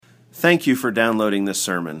Thank you for downloading this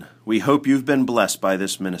sermon. We hope you've been blessed by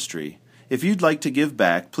this ministry. If you'd like to give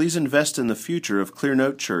back, please invest in the future of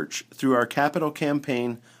Clearnote Church through our capital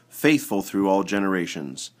campaign, Faithful Through All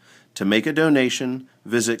Generations. To make a donation,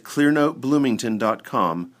 visit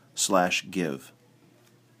clearnotebloomington.com/give.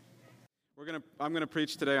 I'm going to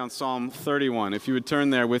preach today on Psalm 31. If you would turn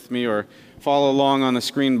there with me or follow along on the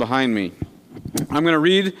screen behind me. I'm going to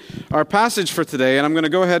read our passage for today, and I'm going to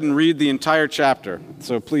go ahead and read the entire chapter,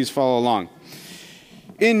 so please follow along.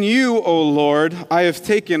 In you, O Lord, I have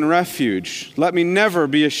taken refuge. Let me never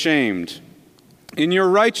be ashamed. In your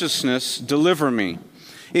righteousness, deliver me.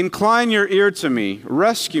 Incline your ear to me.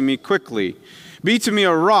 Rescue me quickly. Be to me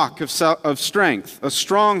a rock of strength, a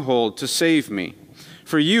stronghold to save me.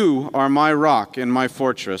 For you are my rock and my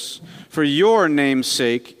fortress. For your name's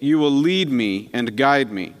sake, you will lead me and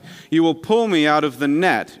guide me. You will pull me out of the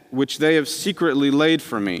net which they have secretly laid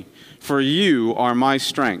for me. For you are my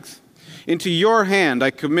strength. Into your hand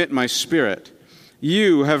I commit my spirit.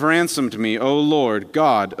 You have ransomed me, O Lord,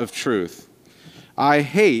 God of truth. I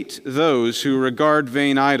hate those who regard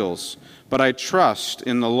vain idols, but I trust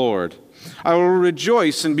in the Lord. I will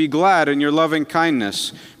rejoice and be glad in your loving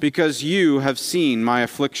kindness, because you have seen my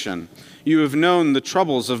affliction. You have known the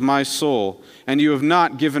troubles of my soul, and you have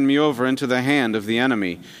not given me over into the hand of the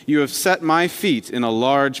enemy. You have set my feet in a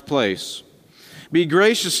large place. Be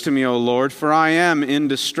gracious to me, O Lord, for I am in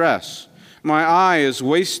distress. My eye is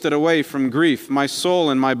wasted away from grief, my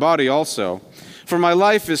soul and my body also. For my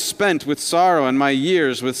life is spent with sorrow, and my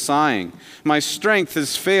years with sighing. My strength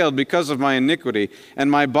has failed because of my iniquity,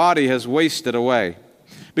 and my body has wasted away.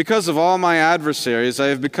 Because of all my adversaries I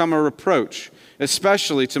have become a reproach,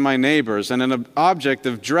 especially to my neighbors, and an object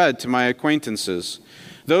of dread to my acquaintances.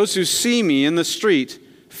 Those who see me in the street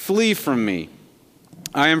flee from me.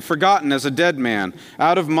 I am forgotten as a dead man.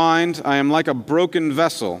 Out of mind, I am like a broken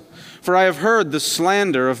vessel. For I have heard the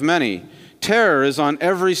slander of many. Terror is on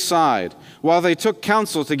every side. While they took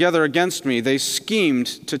counsel together against me, they schemed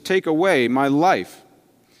to take away my life.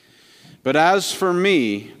 But as for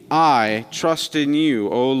me, I trust in you,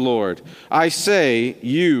 O Lord. I say,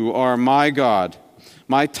 you are my God.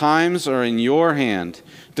 My times are in your hand.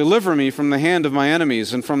 Deliver me from the hand of my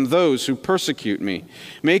enemies and from those who persecute me.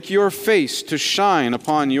 Make your face to shine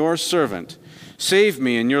upon your servant. Save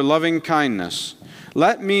me in your loving kindness.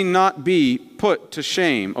 Let me not be put to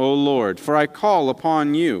shame, O Lord, for I call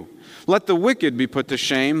upon you. Let the wicked be put to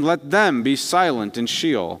shame. Let them be silent in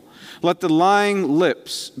Sheol. Let the lying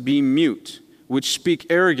lips be mute, which speak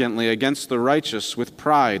arrogantly against the righteous with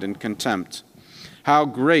pride and contempt. How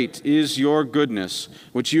great is your goodness,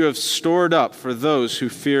 which you have stored up for those who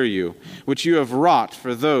fear you, which you have wrought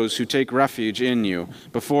for those who take refuge in you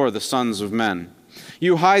before the sons of men.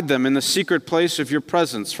 You hide them in the secret place of your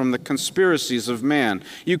presence from the conspiracies of man.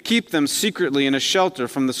 You keep them secretly in a shelter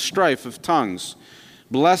from the strife of tongues.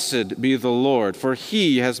 Blessed be the Lord, for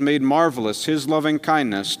he has made marvelous his loving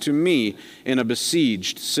kindness to me in a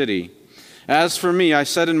besieged city. As for me, I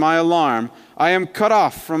said in my alarm, I am cut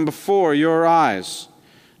off from before your eyes.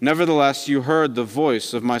 Nevertheless, you heard the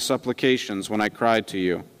voice of my supplications when I cried to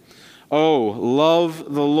you. Oh,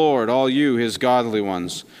 love the Lord, all you his godly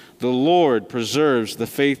ones. The Lord preserves the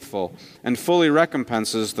faithful and fully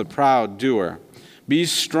recompenses the proud doer. Be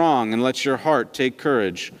strong and let your heart take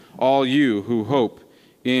courage, all you who hope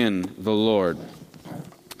in the Lord.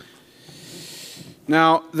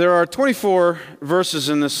 Now, there are 24 verses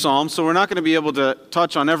in this psalm, so we're not going to be able to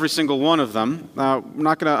touch on every single one of them. We're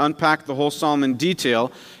not going to unpack the whole psalm in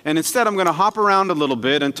detail, and instead I'm going to hop around a little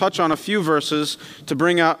bit and touch on a few verses to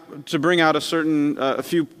bring out a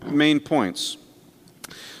few main points.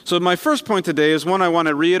 So my first point today is one I want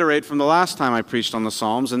to reiterate from the last time I preached on the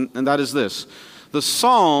Psalms, and that is this. The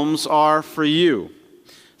Psalms are for you.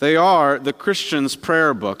 They are the Christian's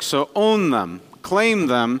prayer book, so own them, claim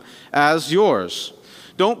them as yours.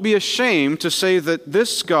 Don't be ashamed to say that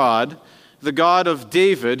this God, the God of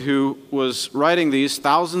David, who was writing these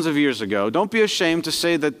thousands of years ago, don't be ashamed to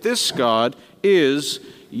say that this God is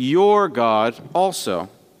your God also.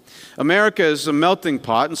 America is a melting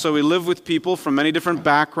pot, and so we live with people from many different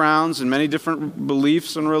backgrounds and many different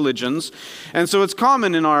beliefs and religions. And so it's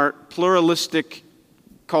common in our pluralistic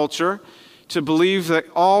culture to believe that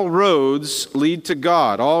all roads lead to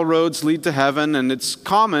God, all roads lead to heaven, and it's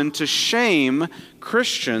common to shame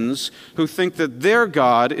Christians who think that their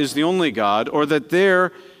God is the only God, or that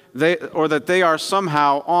they are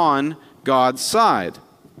somehow on God's side.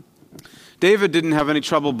 David didn't have any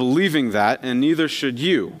trouble believing that, and neither should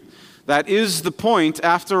you. That is the point,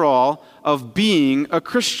 after all, of being a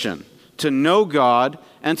Christian, to know God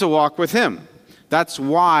and to walk with Him. That's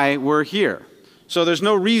why we're here. So there's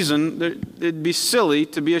no reason, it'd be silly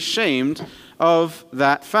to be ashamed of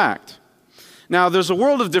that fact. Now, there's a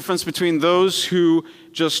world of difference between those who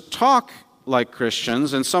just talk like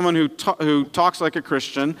Christians and someone who talks like a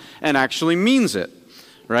Christian and actually means it,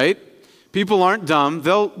 right? People aren't dumb.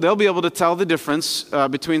 They'll be able to tell the difference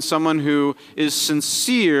between someone who is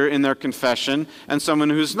sincere in their confession and someone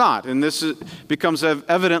who's not. And this becomes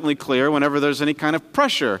evidently clear whenever there's any kind of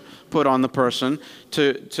pressure put on the person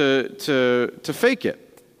to fake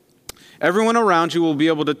it. Everyone around you will be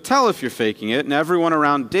able to tell if you're faking it, and everyone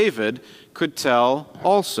around David could tell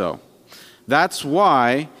also. That's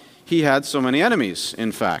why he had so many enemies,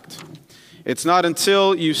 in fact. It's not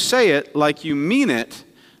until you say it like you mean it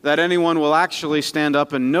that anyone will actually stand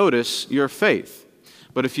up and notice your faith.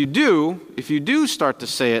 But if you do start to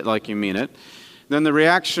say it like you mean it, then the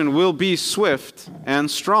reaction will be swift and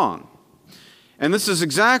strong. And this is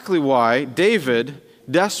exactly why David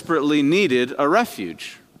desperately needed a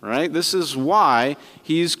refuge, right? This is why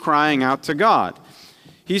he's crying out to God.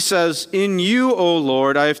 He says, "In you, O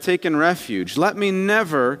Lord, I have taken refuge. Let me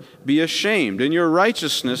never be ashamed. In your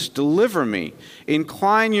righteousness, deliver me.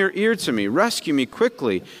 Incline your ear to me. Rescue me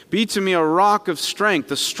quickly. Be to me a rock of strength,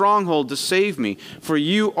 a stronghold to save me. For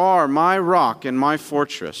you are my rock and my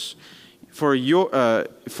fortress. For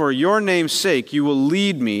your name's sake, you will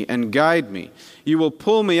lead me and guide me. You will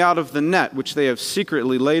pull me out of the net which they have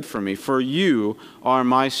secretly laid for me. For you are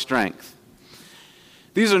my strength."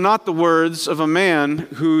 These are not the words of a man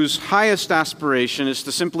whose highest aspiration is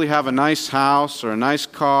to simply have a nice house or a nice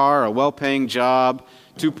car, a well-paying job,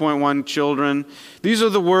 2.1 children. These are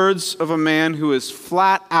the words of a man who is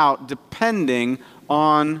flat out depending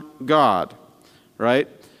on God, right?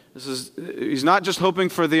 He's not just hoping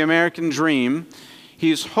for the American dream.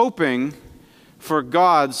 He's hoping for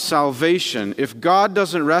God's salvation. If God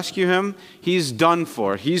doesn't rescue him, he's done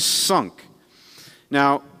for. He's sunk.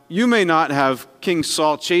 Now, you may not have King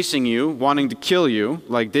Saul chasing you, wanting to kill you,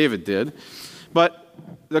 like David did, but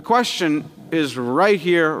the question is right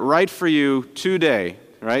here, right for you today,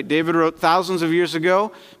 right? David wrote thousands of years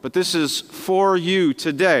ago, but this is for you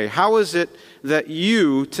today. How is it that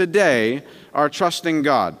you today are trusting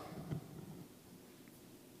God?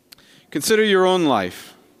 Consider your own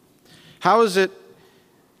life. How is it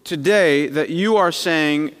today that you are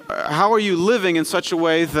saying, how are you living in such a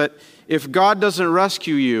way that if God doesn't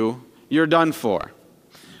rescue you, you're done for?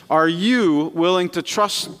 Are you willing to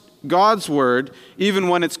trust God's word even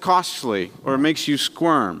when it's costly or makes you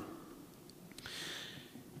squirm?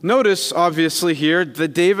 Notice, obviously, here that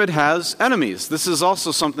David has enemies. This is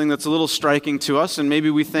also something that's a little striking to us, and maybe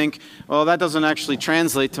we think, well, that doesn't actually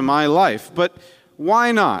translate to my life. But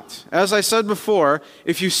why not? As I said before,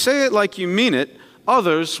 if you say it like you mean it,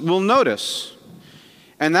 others will notice.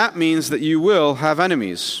 And that means that you will have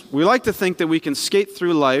enemies. We like to think that we can skate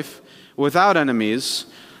through life without enemies,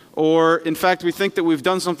 or in fact, we think that we've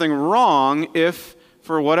done something wrong if,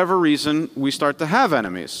 for whatever reason, we start to have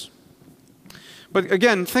enemies. But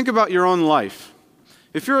again, think about your own life.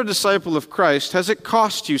 If you're a disciple of Christ, has it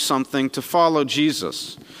cost you something to follow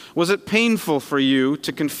Jesus? Was it painful for you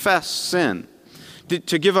to confess sin?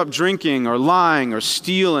 To give up drinking or lying or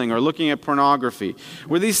stealing or looking at pornography?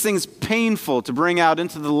 Were these things painful to bring out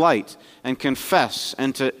into the light and confess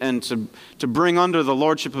and to bring under the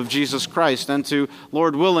lordship of Jesus Christ and to,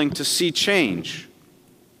 Lord willing, to see change?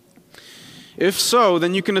 If so,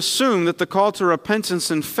 then you can assume that the call to repentance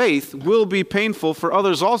and faith will be painful for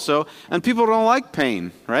others also, and people don't like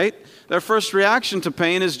pain, right? Their first reaction to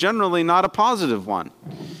pain is generally not a positive one.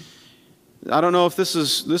 I don't know if this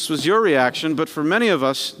was your reaction, but for many of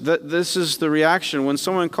us, this is the reaction. When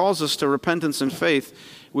someone calls us to repentance and faith,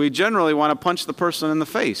 we generally want to punch the person in the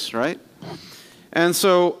face, right? And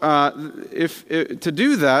so if to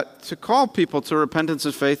do that, to call people to repentance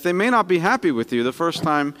and faith, they may not be happy with you the first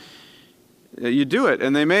time you do it,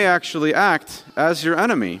 and they may actually act as your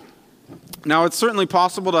enemy. Now, it's certainly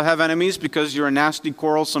possible to have enemies because you're a nasty,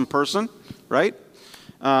 quarrelsome person, right?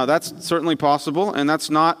 That's certainly possible, and that's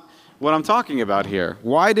not what I'm talking about here.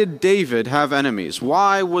 Why did David have enemies?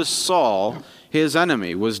 Why was Saul his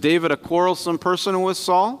enemy? Was David a quarrelsome person with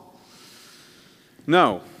Saul?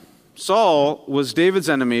 No. Saul was David's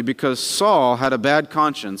enemy because Saul had a bad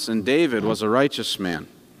conscience and David was a righteous man.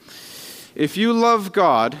 If you love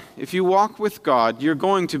God, if you walk with God, you're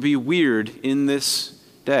going to be weird in this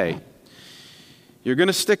day. You're going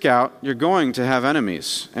to stick out. You're going to have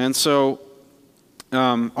enemies. And so,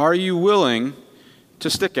 are you willing to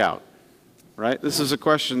stick out? Right? This is a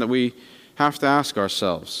question that we have to ask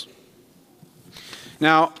ourselves.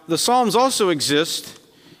 Now, the Psalms also exist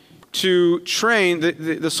to train.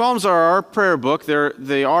 The Psalms are our prayer book.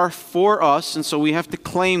 They are for us, and so we have to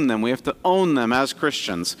claim them. We have to own them as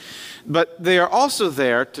Christians. But they are also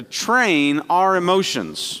there to train our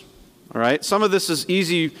emotions. All right? Some of that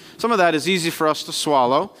is easy for us to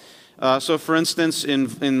swallow. So, for instance,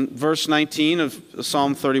 in verse 19 of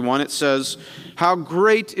Psalm 31, it says, "How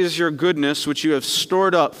great is your goodness, which you have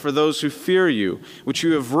stored up for those who fear you, which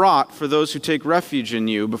you have wrought for those who take refuge in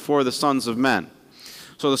you before the sons of men."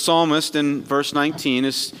 So the psalmist in verse 19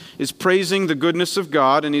 is praising the goodness of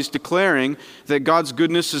God, and he's declaring that God's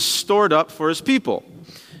goodness is stored up for his people.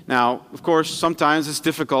 Now, of course, sometimes it's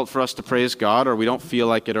difficult for us to praise God, or we don't feel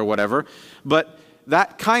like it or whatever, but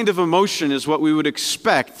that kind of emotion is what we would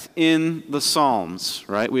expect in the Psalms,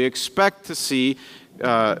 right? We expect to see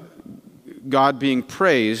God being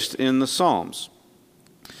praised in the Psalms.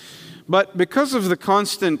 But because of the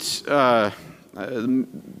constant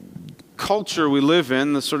culture we live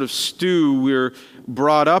in, the sort of stew we're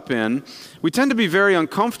brought up in, we tend to be very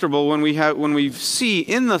uncomfortable when we see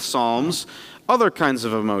in the Psalms other kinds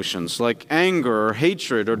of emotions like anger or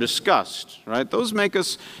hatred or disgust, right? Those make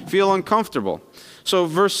us feel uncomfortable. So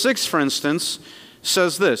verse 6, for instance,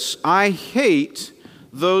 says this, "I hate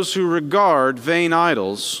those who regard vain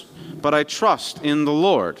idols, but I trust in the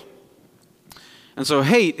Lord." And so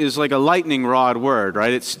hate is like a lightning rod word,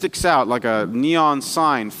 right? It sticks out like a neon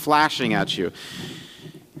sign flashing at you.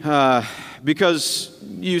 Because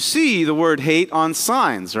you see the word hate on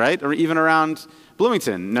signs, right? Or even around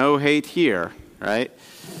Bloomington, "No hate here," right?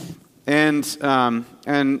 And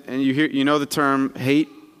you know the term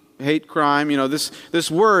hate crime. You know,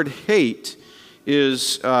 this word hate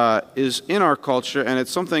is in our culture, and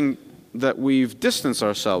it's something that we've distanced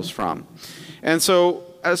ourselves from. And so,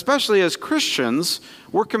 especially as Christians,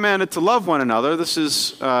 we're commanded to love one another. This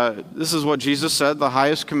is what Jesus said. The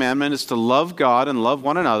highest commandment is to love God and love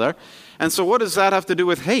one another. And so what does that have to do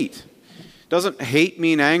with hate? Doesn't hate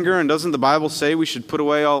mean anger? And doesn't the Bible say we should put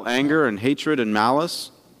away all anger and hatred and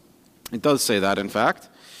malice? It does say that, in fact.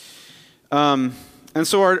 And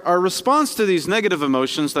so our response to these negative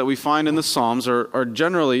emotions that we find in the Psalms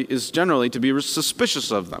is generally to be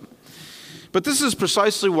suspicious of them. But this is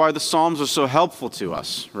precisely why the Psalms are so helpful to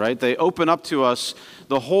us, right? They open up to us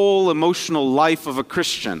the whole emotional life of a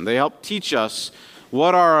Christian. They help teach us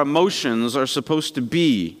what our emotions are supposed to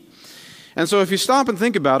be. And so if you stop and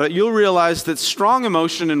think about it, you'll realize that strong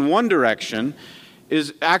emotion in one direction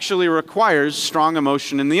actually requires strong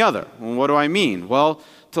emotion in the other. Well, what do I mean? Well,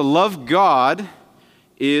 to love God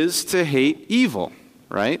is to hate evil,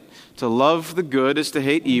 right? To love the good is to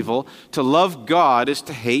hate evil. To love God is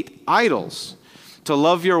to hate idols. To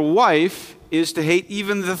love your wife is to hate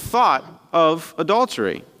even the thought of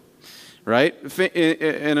adultery, right?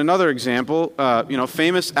 In another example,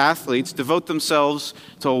 famous athletes devote themselves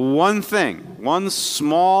to one thing, one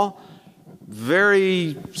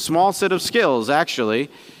very small set of skills, actually,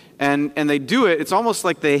 and they do it. It's almost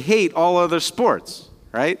like they hate all other sports,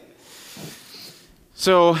 right?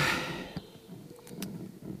 So,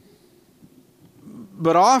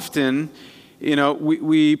 but often,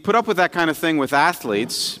 we put up with that kind of thing with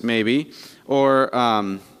athletes, maybe, but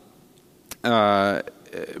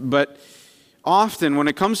often when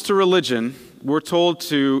it comes to religion, we're told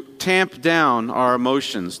to tamp down our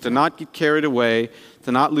emotions, to not get carried away,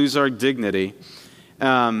 to not lose our dignity.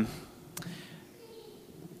 And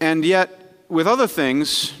yet, with other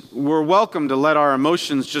things, we're welcome to let our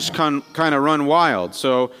emotions just kind of run wild.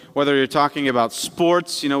 So whether you're talking about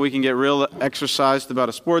sports, we can get real exercised about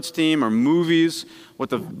a sports team, or movies, what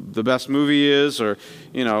the best movie is, or,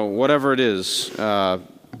 whatever it is,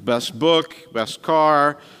 best book, best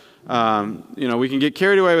car. We can get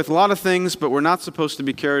carried away with a lot of things, but we're not supposed to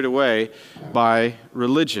be carried away by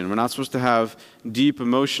religion. We're not supposed to have deep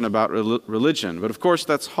emotion about religion. But of course,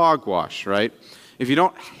 that's hogwash, right? If you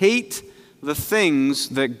don't hate the things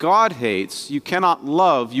that God hates, you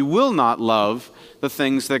will not love the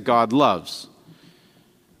things that God loves.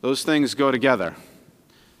 Those things go together.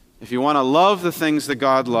 If you want to love the things that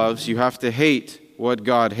God loves, you have to hate what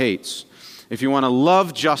God hates. If you want to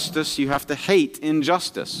love justice, you have to hate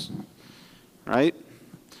injustice, right?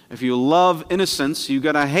 If you love innocence, you've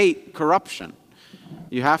got to hate corruption.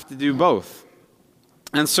 You have to do both.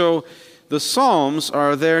 And so the Psalms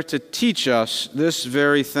are there to teach us this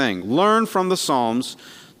very thing. Learn from the Psalms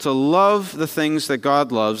to love the things that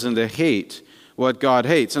God loves and to hate what God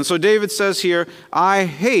hates. And so David says here, "I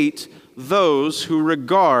hate those who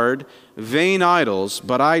regard vain idols,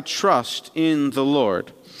 but I trust in the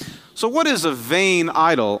Lord." So what is a vain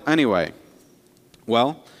idol anyway?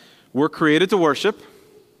 Well, we're created to worship,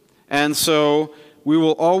 and so we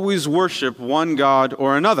will always worship one God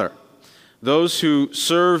or another. Those who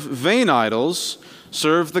serve vain idols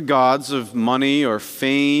serve the gods of money or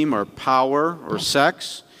fame or power or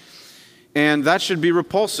sex, and that should be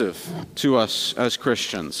repulsive to us as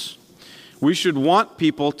Christians. We should want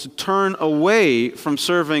people to turn away from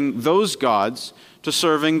serving those gods to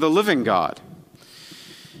serving the living God.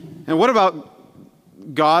 And what about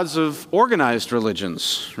gods of organized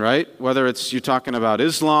religions, right? Whether it's you're talking about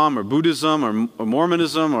Islam or Buddhism or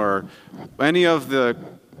Mormonism or any of the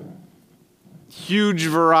huge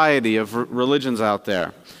variety of religions out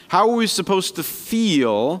there. How are we supposed to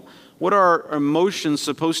feel? What are our emotions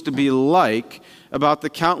supposed to be like about the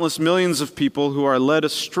countless millions of people who are led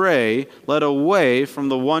astray, led away from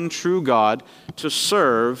the one true God to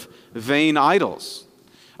serve vain idols?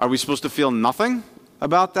 Are we supposed to feel nothing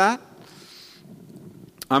about that?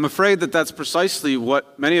 I'm afraid that that's precisely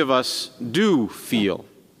what many of us do feel,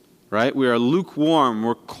 right? We are lukewarm,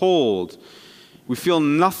 we're cold, we feel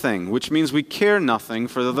nothing, which means we care nothing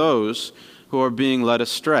for those who are being led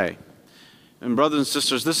astray. And brothers and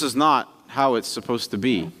sisters, this is not how it's supposed to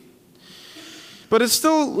be. But it's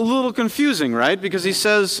still a little confusing, right? Because he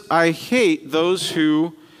says, I hate those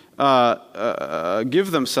who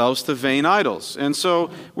give themselves to vain idols. And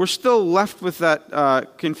so we're still left with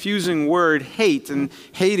that confusing word hate and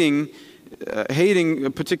hating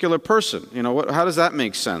a particular person. How does that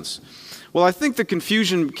make sense? Well, I think the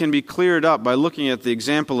confusion can be cleared up by looking at the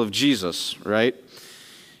example of Jesus, right?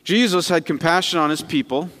 Jesus had compassion on his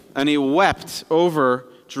people, and he wept over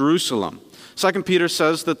Jerusalem. 2 Peter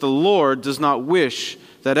says that the Lord does not wish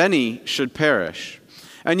that any should perish.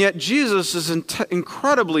 And yet Jesus is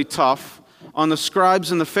incredibly tough on the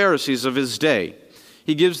scribes and the Pharisees of his day.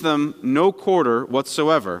 He gives them no quarter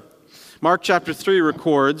whatsoever. Mark chapter 3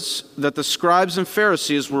 records that the scribes and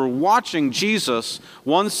Pharisees were watching Jesus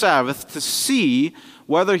one Sabbath to see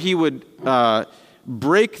whether he would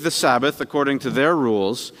break the Sabbath according to their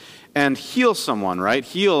rules and heal someone, right?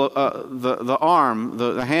 Heal the arm,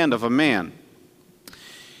 the hand of a man.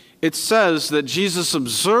 It says that Jesus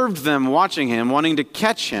observed them watching him, wanting to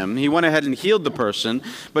catch him. He went ahead and healed the person,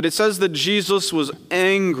 but it says that Jesus was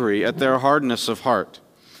angry at their hardness of heart.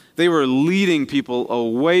 They were leading people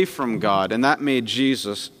away from God, and that made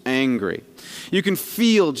Jesus angry. You can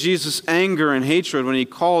feel Jesus' anger and hatred when he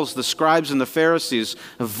calls the scribes and the Pharisees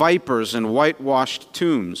vipers and whitewashed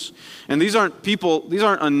tombs. And these aren't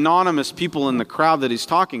anonymous people in the crowd that he's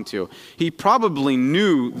talking to. He probably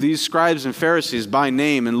knew these scribes and Pharisees by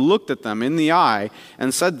name and looked at them in the eye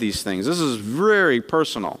and said these things. This is very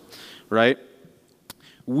personal, right?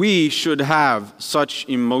 We should have such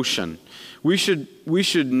emotion. We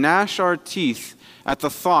should gnash our teeth at the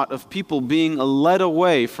thought of people being led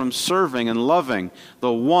away from serving and loving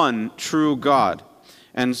the one true God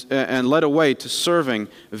and led away to serving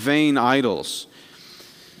vain idols.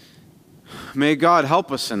 May God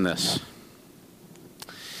help us in this.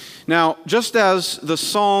 Now, just as the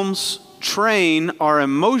Psalms train our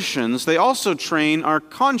emotions, they also train our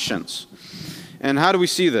conscience. And how do we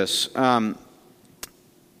see this? Our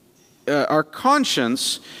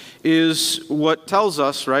conscience is what tells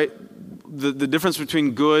us, right, the difference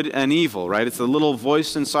between good and evil, right? It's the little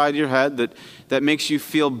voice inside your head that makes you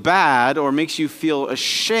feel bad or makes you feel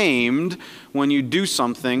ashamed when you do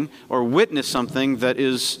something or witness something that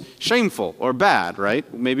is shameful or bad,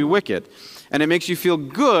 right? Maybe wicked. And it makes you feel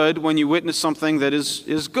good when you witness something that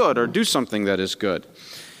is good or do something that is good.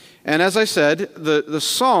 And as I said, the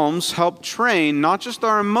Psalms help train not just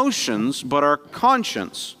our emotions, but our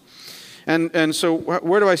conscience. And so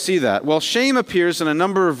where do I see that? Well, shame appears in a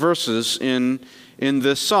number of verses in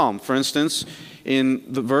this psalm. For instance, in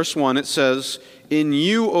verse 1 it says, "In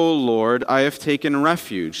you, O Lord, I have taken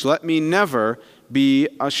refuge. Let me never be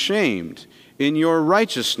ashamed. In your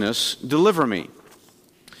righteousness, deliver me."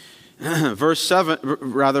 Verse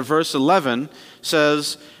 11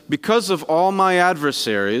 says, "Because of all my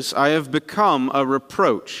adversaries, I have become a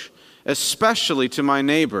reproach, especially to my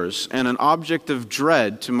neighbors, and an object of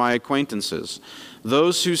dread to my acquaintances.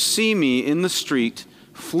 Those who see me in the street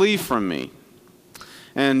flee from me."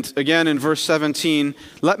 And again in verse 17,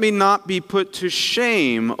 "Let me not be put to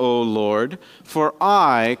shame, O Lord, for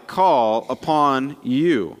I call upon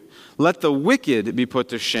you. Let the wicked be put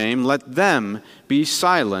to shame. Let them be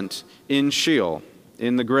silent in Sheol,"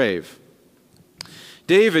 in the grave.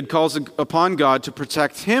 David calls upon God to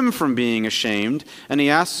protect him from being ashamed, and he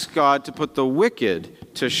asks God to put the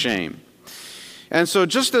wicked to shame. And so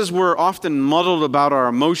just as we're often muddled about our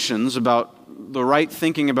emotions, about the right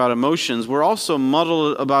thinking about emotions, we're also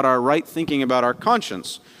muddled about our right thinking about our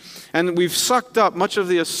conscience. And we've sucked up much of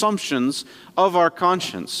the assumptions of our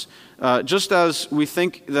conscience. Just as we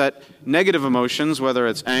think that negative emotions, whether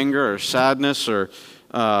it's anger or sadness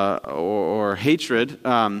or hatred,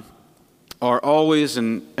 are always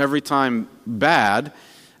and every time bad,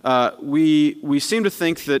 we seem to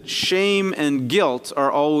think that shame and guilt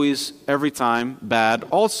are always every time bad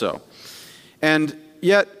also. And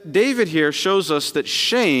yet David here shows us that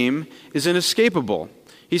shame is inescapable.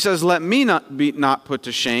 He says, "Let me not be put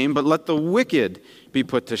to shame, but let the wicked be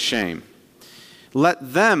put to shame.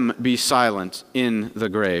 Let them be silent in the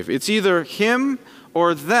grave." It's either him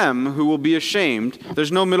or them who will be ashamed.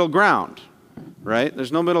 There's no middle ground, right?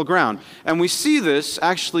 There's no middle ground. And we see this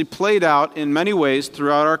actually played out in many ways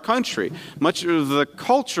throughout our country. Much of the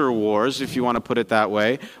culture wars, if you want to put it that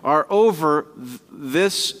way, are over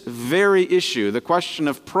this very issue, the question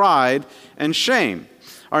of pride and shame.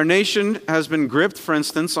 Our nation has been gripped, for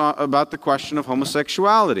instance, about the question of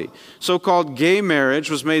homosexuality. So-called gay marriage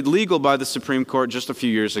was made legal by the Supreme Court just a few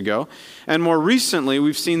years ago. And more recently,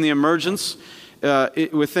 we've seen the emergence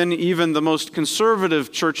within even the most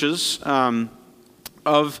conservative churches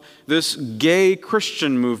of this gay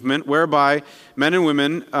Christian movement, whereby men and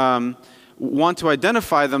women want to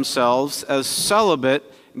identify themselves as celibate,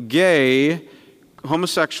 gay,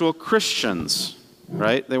 homosexual Christians.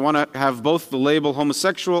 Right? They want to have both the label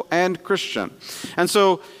homosexual and Christian. And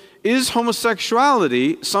so, is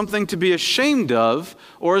homosexuality something to be ashamed of,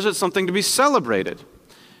 or is it something to be celebrated?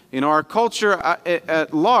 You know, our culture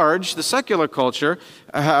at large, the secular culture,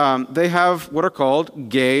 they have what are called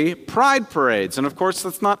gay pride parades. And of course,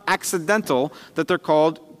 that's not accidental that they're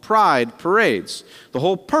called pride parades. The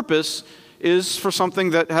whole purpose is for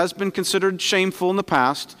something that has been considered shameful in the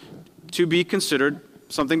past to be considered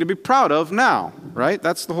something to be proud of now, right?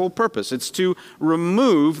 That's the whole purpose. It's to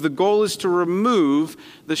remove, the goal is to remove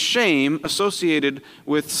the shame associated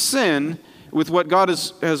with sin, with what God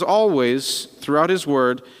has always, throughout His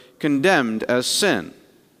Word, condemned as sin.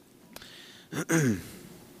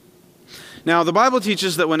 Now, the Bible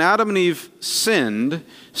teaches that when Adam and Eve sinned,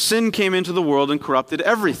 sin came into the world and corrupted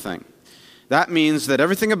everything. That means that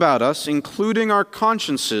everything about us, including our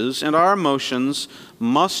consciences and our emotions,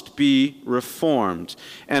 must be reformed.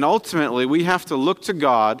 And ultimately, we have to look to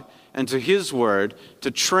God and to His Word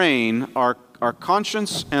to train our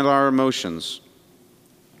conscience and our emotions.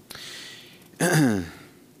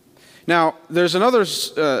 Now, there's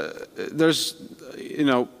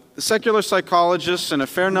secular psychologists and a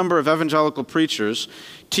fair number of evangelical preachers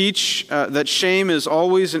teach that shame is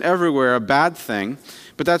always and everywhere a bad thing.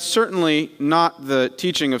 But that's certainly not the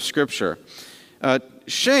teaching of Scripture.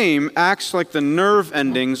 Shame acts like the nerve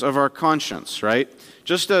endings of our conscience, right?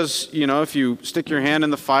 Just as, if you stick your hand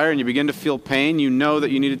in the fire and you begin to feel pain, you know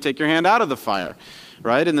that you need to take your hand out of the fire,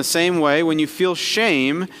 right? In the same way, when you feel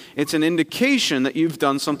shame, it's an indication that you've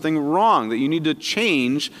done something wrong, that you need to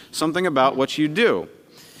change something about what you do.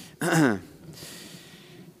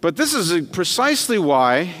 But this is precisely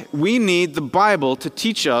why we need the Bible to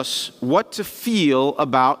teach us what to feel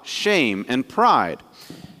about shame and pride.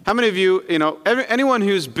 How many of you, anyone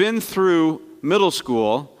who's been through middle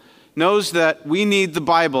school knows that we need the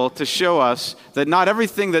Bible to show us that not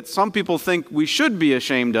everything that some people think we should be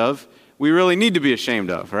ashamed of, we really need to be ashamed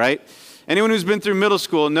of, right? Anyone who's been through middle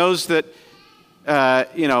school knows that,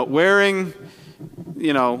 wearing,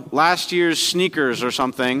 last year's sneakers or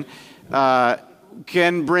something,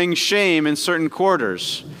 can bring shame in certain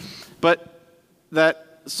quarters, but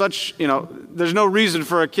there's no reason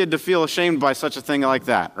for a kid to feel ashamed by such a thing like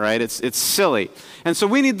that, right? It's silly. And so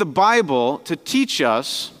we need the Bible to teach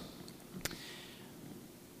us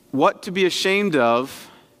what to be ashamed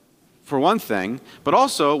of, for one thing, but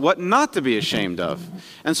also what not to be ashamed of.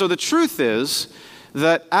 And so the truth is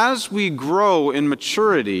that as we grow in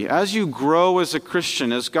maturity, as you grow as a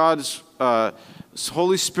Christian, as God's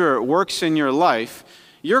Holy Spirit works in your life,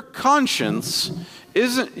 your conscience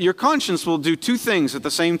will do two things at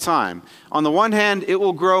the same time. On the one hand, it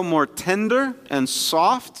will grow more tender and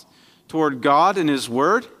soft toward God and His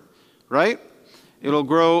Word, right? It'll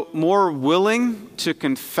grow more willing to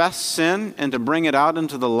confess sin and to bring it out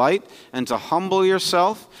into the light and to humble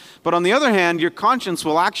yourself. But on the other hand, your conscience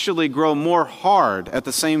will actually grow more hard at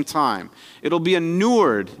the same time. It'll be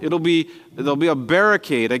inured. There'll be a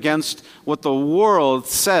barricade against what the world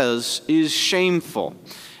says is shameful.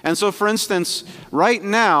 And so, for instance, right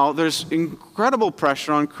now, there's incredible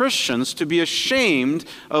pressure on Christians to be ashamed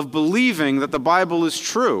of believing that the Bible is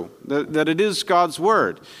true, that it is God's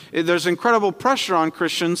Word. There's incredible pressure on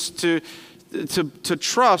Christians to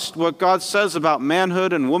trust what God says about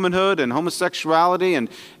manhood and womanhood and homosexuality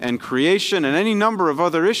and creation and any number of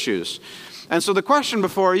other issues. And so the question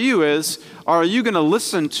before you is, are you going to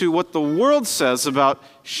listen to what the world says about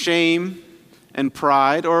shame and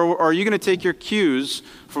pride, or are you going to take your cues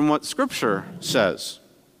from what Scripture says?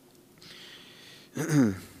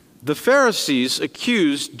 The Pharisees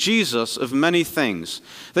accused Jesus of many things.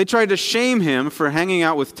 They tried to shame him for hanging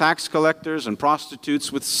out with tax collectors and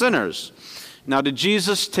prostitutes, with sinners. Now, did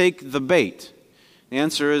Jesus take the bait? The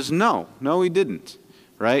answer is no. No, he didn't.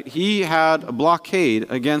 Right? He had a blockade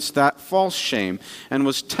against that false shame and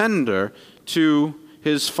was tender to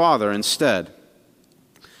his Father instead.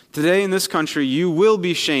 Today in this country, you will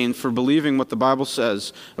be shamed for believing what the Bible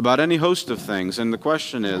says about any host of things. And the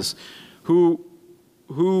question is, who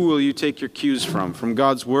will you take your cues from? From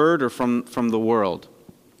God's Word or from the world?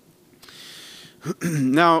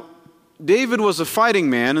 Now, David was a fighting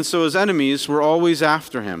man, and so his enemies were always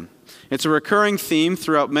after him. It's a recurring theme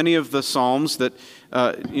throughout many of the Psalms that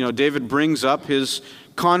David brings up his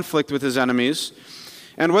conflict with his enemies.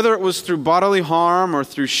 And whether it was through bodily harm or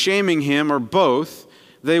through shaming him or both,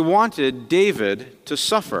 they wanted David to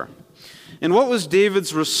suffer. And what was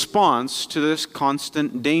David's response to this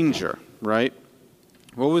constant danger, right?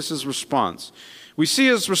 What was his response? We see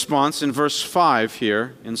his response in verse 5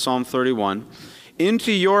 here in Psalm 31.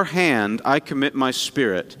 Into your hand I commit my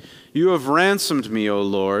spirit. You have ransomed me, O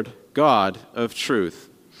Lord, God of truth.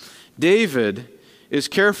 David is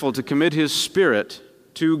careful to commit his spirit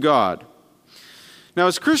to God. Now,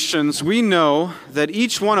 as Christians, we know that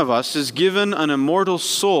each one of us is given an immortal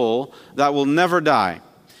soul that will never die.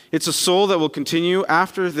 It's a soul that will continue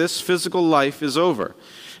after this physical life is over.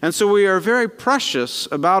 And so we are very precious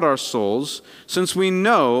about our souls, since we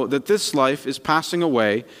know that this life is passing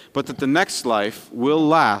away, but that the next life will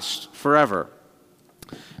last forever.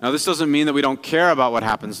 Now, this doesn't mean that we don't care about what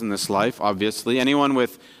happens in this life, obviously. Anyone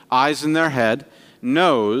with eyes in their head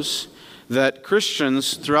knows that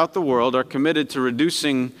Christians throughout the world are committed to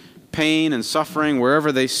reducing pain and suffering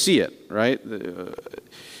wherever they see it, right?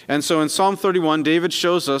 And so in Psalm 31, David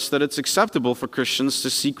shows us that it's acceptable for Christians to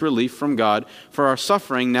seek relief from God for our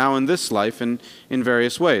suffering now in this life in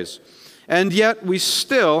various ways. And yet we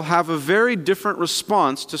still have a very different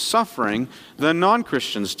response to suffering than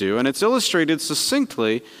non-Christians do. And it's illustrated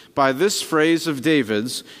succinctly by this phrase of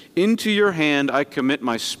David's, into your hand I commit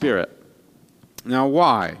my spirit. Now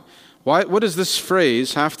why? What does this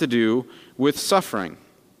phrase have to do with suffering?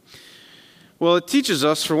 Well, it teaches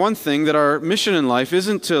us, for one thing, that our mission in life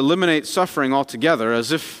isn't to eliminate suffering altogether,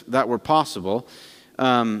 as if that were possible.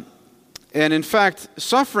 And in fact,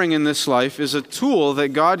 suffering in this life is a tool that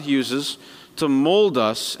God uses to mold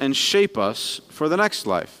us and shape us for the next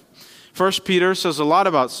life. 1 Peter says a lot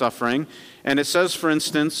about suffering, and it says, for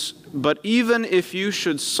instance, but even if you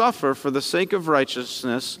should suffer for the sake of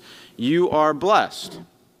righteousness, you are blessed.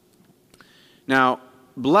 Now,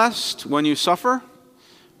 blessed when you suffer,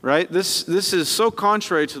 right? This is so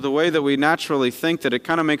contrary to the way that we naturally think that it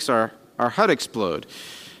kind of makes our head explode.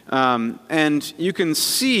 And you can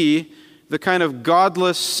see the kind of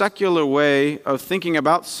godless, secular way of thinking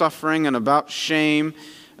about suffering and about shame,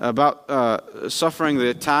 about suffering, the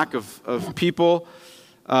attack of people.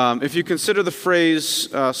 If you consider the phrase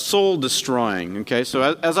soul-destroying, okay?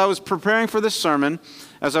 So as I was preparing for this sermon,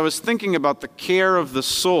 as I was thinking about the care of the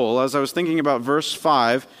soul, as I was thinking about verse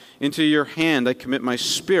 5, into your hand I commit my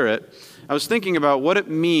spirit, I was thinking about what it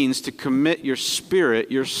means to commit your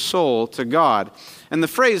spirit, your soul, to God. And the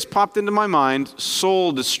phrase popped into my mind,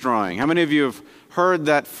 soul-destroying. How many of you have heard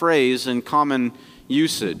that phrase in common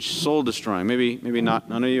usage? Soul-destroying. Maybe not.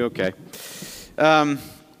 None of you? Okay.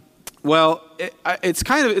 Well,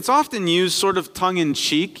 it's often used sort of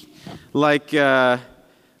tongue-in-cheek, like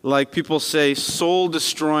people say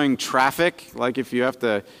soul-destroying traffic, like if you have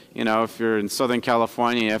to, if you're in Southern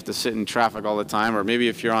California, you have to sit in traffic all the time, or maybe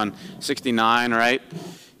if you're on 69, right,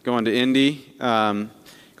 going to Indy,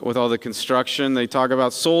 with all the construction, they talk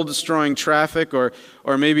about soul-destroying traffic, or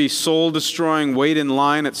maybe soul-destroying wait in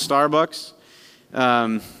line at Starbucks.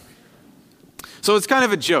 So it's kind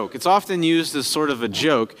of a joke. It's often used as sort of a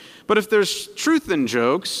joke. But if there's truth in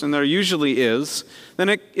jokes, and there usually is,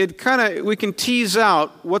 then we can tease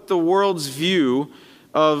out what the world's view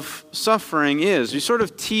of suffering is. You sort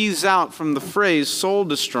of tease out from the phrase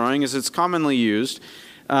soul-destroying, as it's commonly used,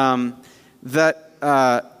 that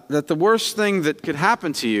the worst thing that could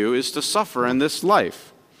happen to you is to suffer in this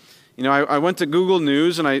life. I went to Google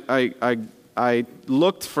News and I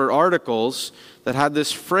looked for articles that had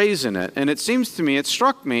this phrase in it, and it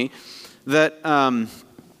struck me that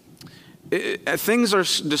things are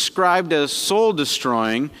described as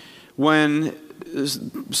soul-destroying when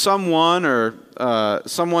someone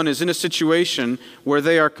is in a situation where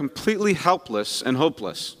they are completely helpless and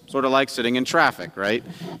hopeless, sort of like sitting in traffic, right?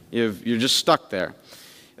 You're just stuck there.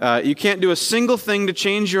 You can't do a single thing to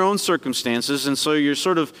change your own circumstances, and so you're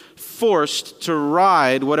sort of forced to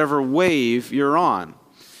ride whatever wave you're on.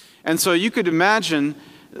 And so you could imagine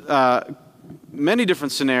many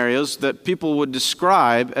different scenarios that people would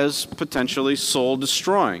describe as potentially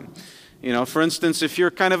soul-destroying. You know, for instance, if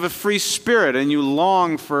you're kind of a free spirit and you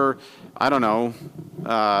long for, I don't know,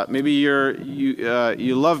 maybe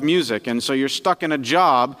you love music, and so you're stuck in a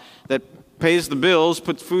job that pays the bills,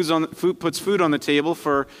 puts food on the table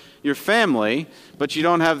for your family, but you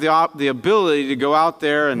don't have the ability to go out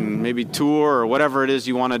there and maybe tour or whatever it is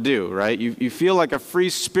you want to do, right? You feel like a free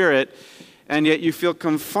spirit, and yet you feel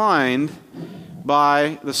confined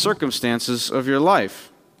by the circumstances of your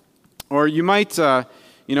life. Or you might, I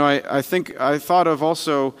thought of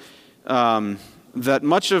also that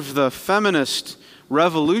much of the feminist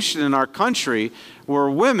revolution in our country were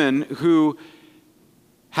women who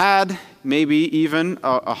had maybe even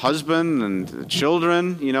a husband and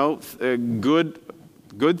children,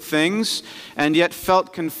 good things, and yet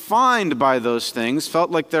felt confined by those things,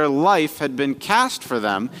 felt like their life had been cast for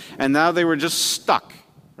them, and now they were just stuck,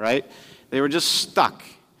 right? They were just stuck.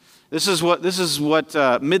 This is what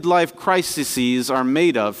midlife crises are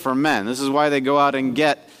made of for men. This is why they go out and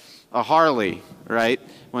get a Harley, right,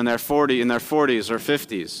 when they're in their 40s or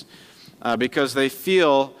 50s, because they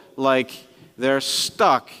feel like they're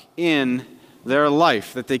stuck in their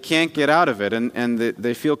life, that they can't get out of it, and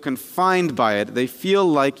they feel confined by it. They feel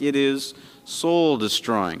like it is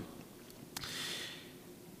soul-destroying.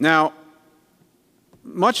 Now,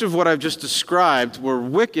 much of what I've just described were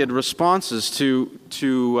wicked responses to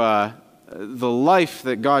the life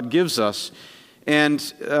that God gives us. And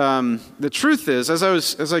the truth is,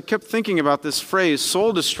 as I kept thinking about this phrase,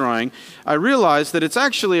 soul-destroying, I realized that it's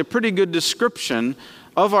actually a pretty good description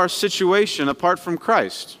of our situation apart from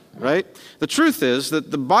Christ, right? The truth is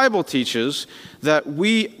that the Bible teaches that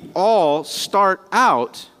we all start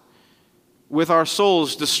out with our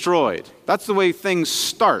souls destroyed. That's the way things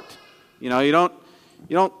start. Your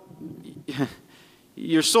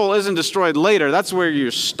soul isn't destroyed later. That's where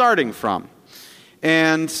you're starting from.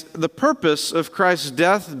 And the purpose of Christ's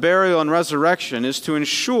death, burial, and resurrection is to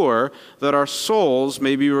ensure that our souls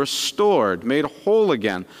may be restored, made whole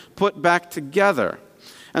again, put back together.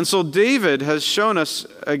 And so David has shown us,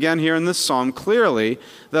 again here in this psalm, clearly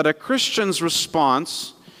that a Christian's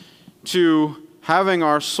response to having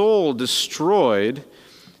our soul destroyed,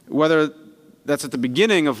 whether that's at the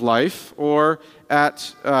beginning of life or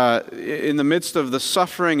in the midst of the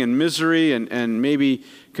suffering and misery and maybe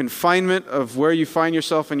confinement of where you find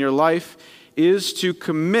yourself in your life, is to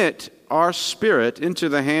commit our spirit into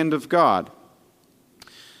the hand of God.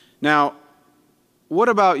 Now, what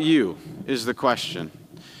about you is the question.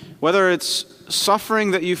 Whether it's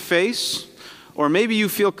suffering that you face, or maybe you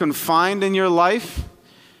feel confined in your life,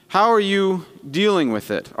 how are you dealing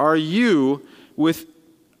with it? Are you, with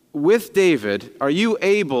David, are you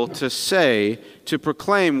able to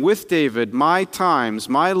proclaim with David, my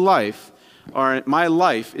life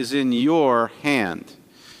is in your hand,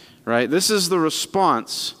 right? This is the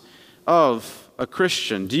response of a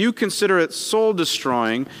Christian. Do you consider it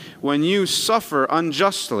soul-destroying when you suffer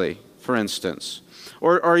unjustly, for instance?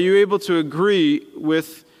 Or are you able to agree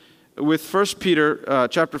with 1 Peter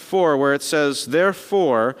chapter 4, where it says,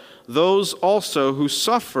 "Therefore, those also who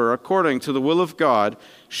suffer according to the will of God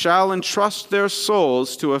shall entrust their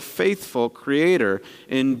souls to a faithful Creator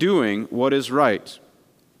in doing what is right."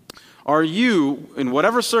 Are you, in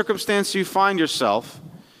whatever circumstance you find yourself,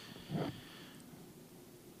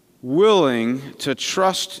 willing to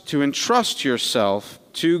entrust yourself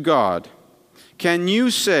to God? Can you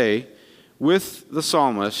say, with the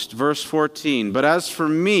psalmist, verse 14, "But as for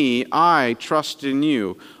me, I trust in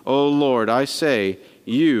you. O Lord, I say,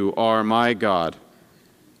 you are my God."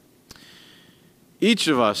 Each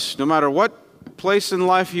of us, no matter what place in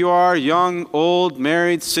life you are, young, old,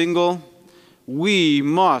 married, single, we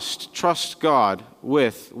must trust God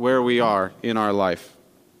with where we are in our life.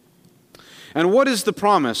 And what is the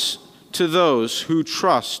promise to those who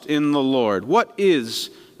trust in the Lord? What is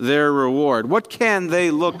their reward? What can they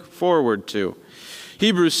look forward to?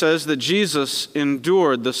 Hebrews says that Jesus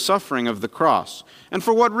endured the suffering of the cross. And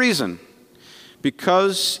for what reason?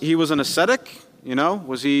 Because he was an ascetic?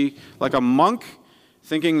 Was he like a monk,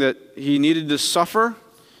 thinking that he needed to suffer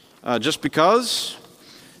just because?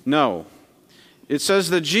 No. It says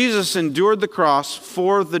that Jesus endured the cross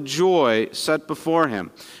for the joy set before him.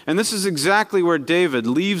 And this is exactly where David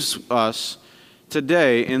leaves us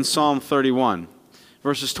today in Psalm 31.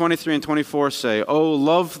 Verses 23 and 24 say, "O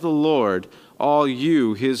love the Lord, all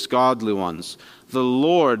you, his godly ones. The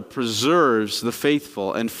Lord preserves the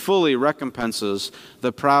faithful and fully recompenses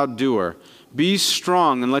the proud doer. Be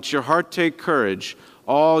strong and let your heart take courage,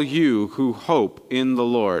 all you who hope in the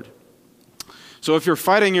Lord." So if you're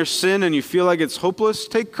fighting your sin and you feel like it's hopeless,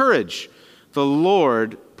 take courage. The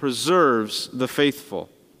Lord preserves the faithful.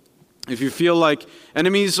 If you feel like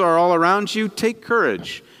enemies are all around you, take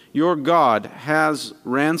courage. Your God has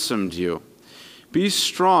ransomed you. Be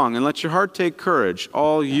strong and let your heart take courage,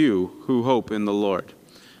 all you who hope in the Lord.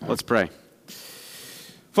 Let's pray.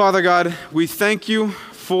 Father God, we thank you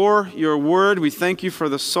for your word. We thank you for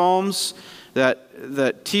the Psalms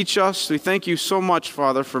that teach us. We thank you so much,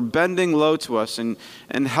 Father, for bending low to us and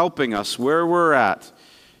helping us where we're at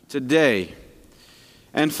today.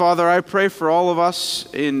 And Father, I pray for all of us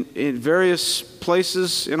in various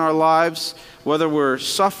places in our lives, whether we're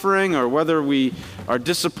suffering or whether we are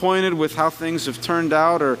disappointed with how things have turned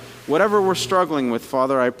out or whatever we're struggling with,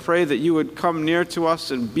 Father, I pray that you would come near to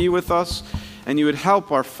us and be with us, and you would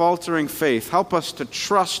help our faltering faith. Help us to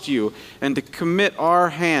trust you and to commit our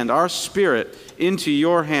hand, our spirit, into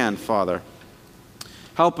your hand, Father.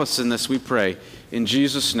 Help us in this, we pray. In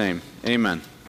Jesus' name, amen.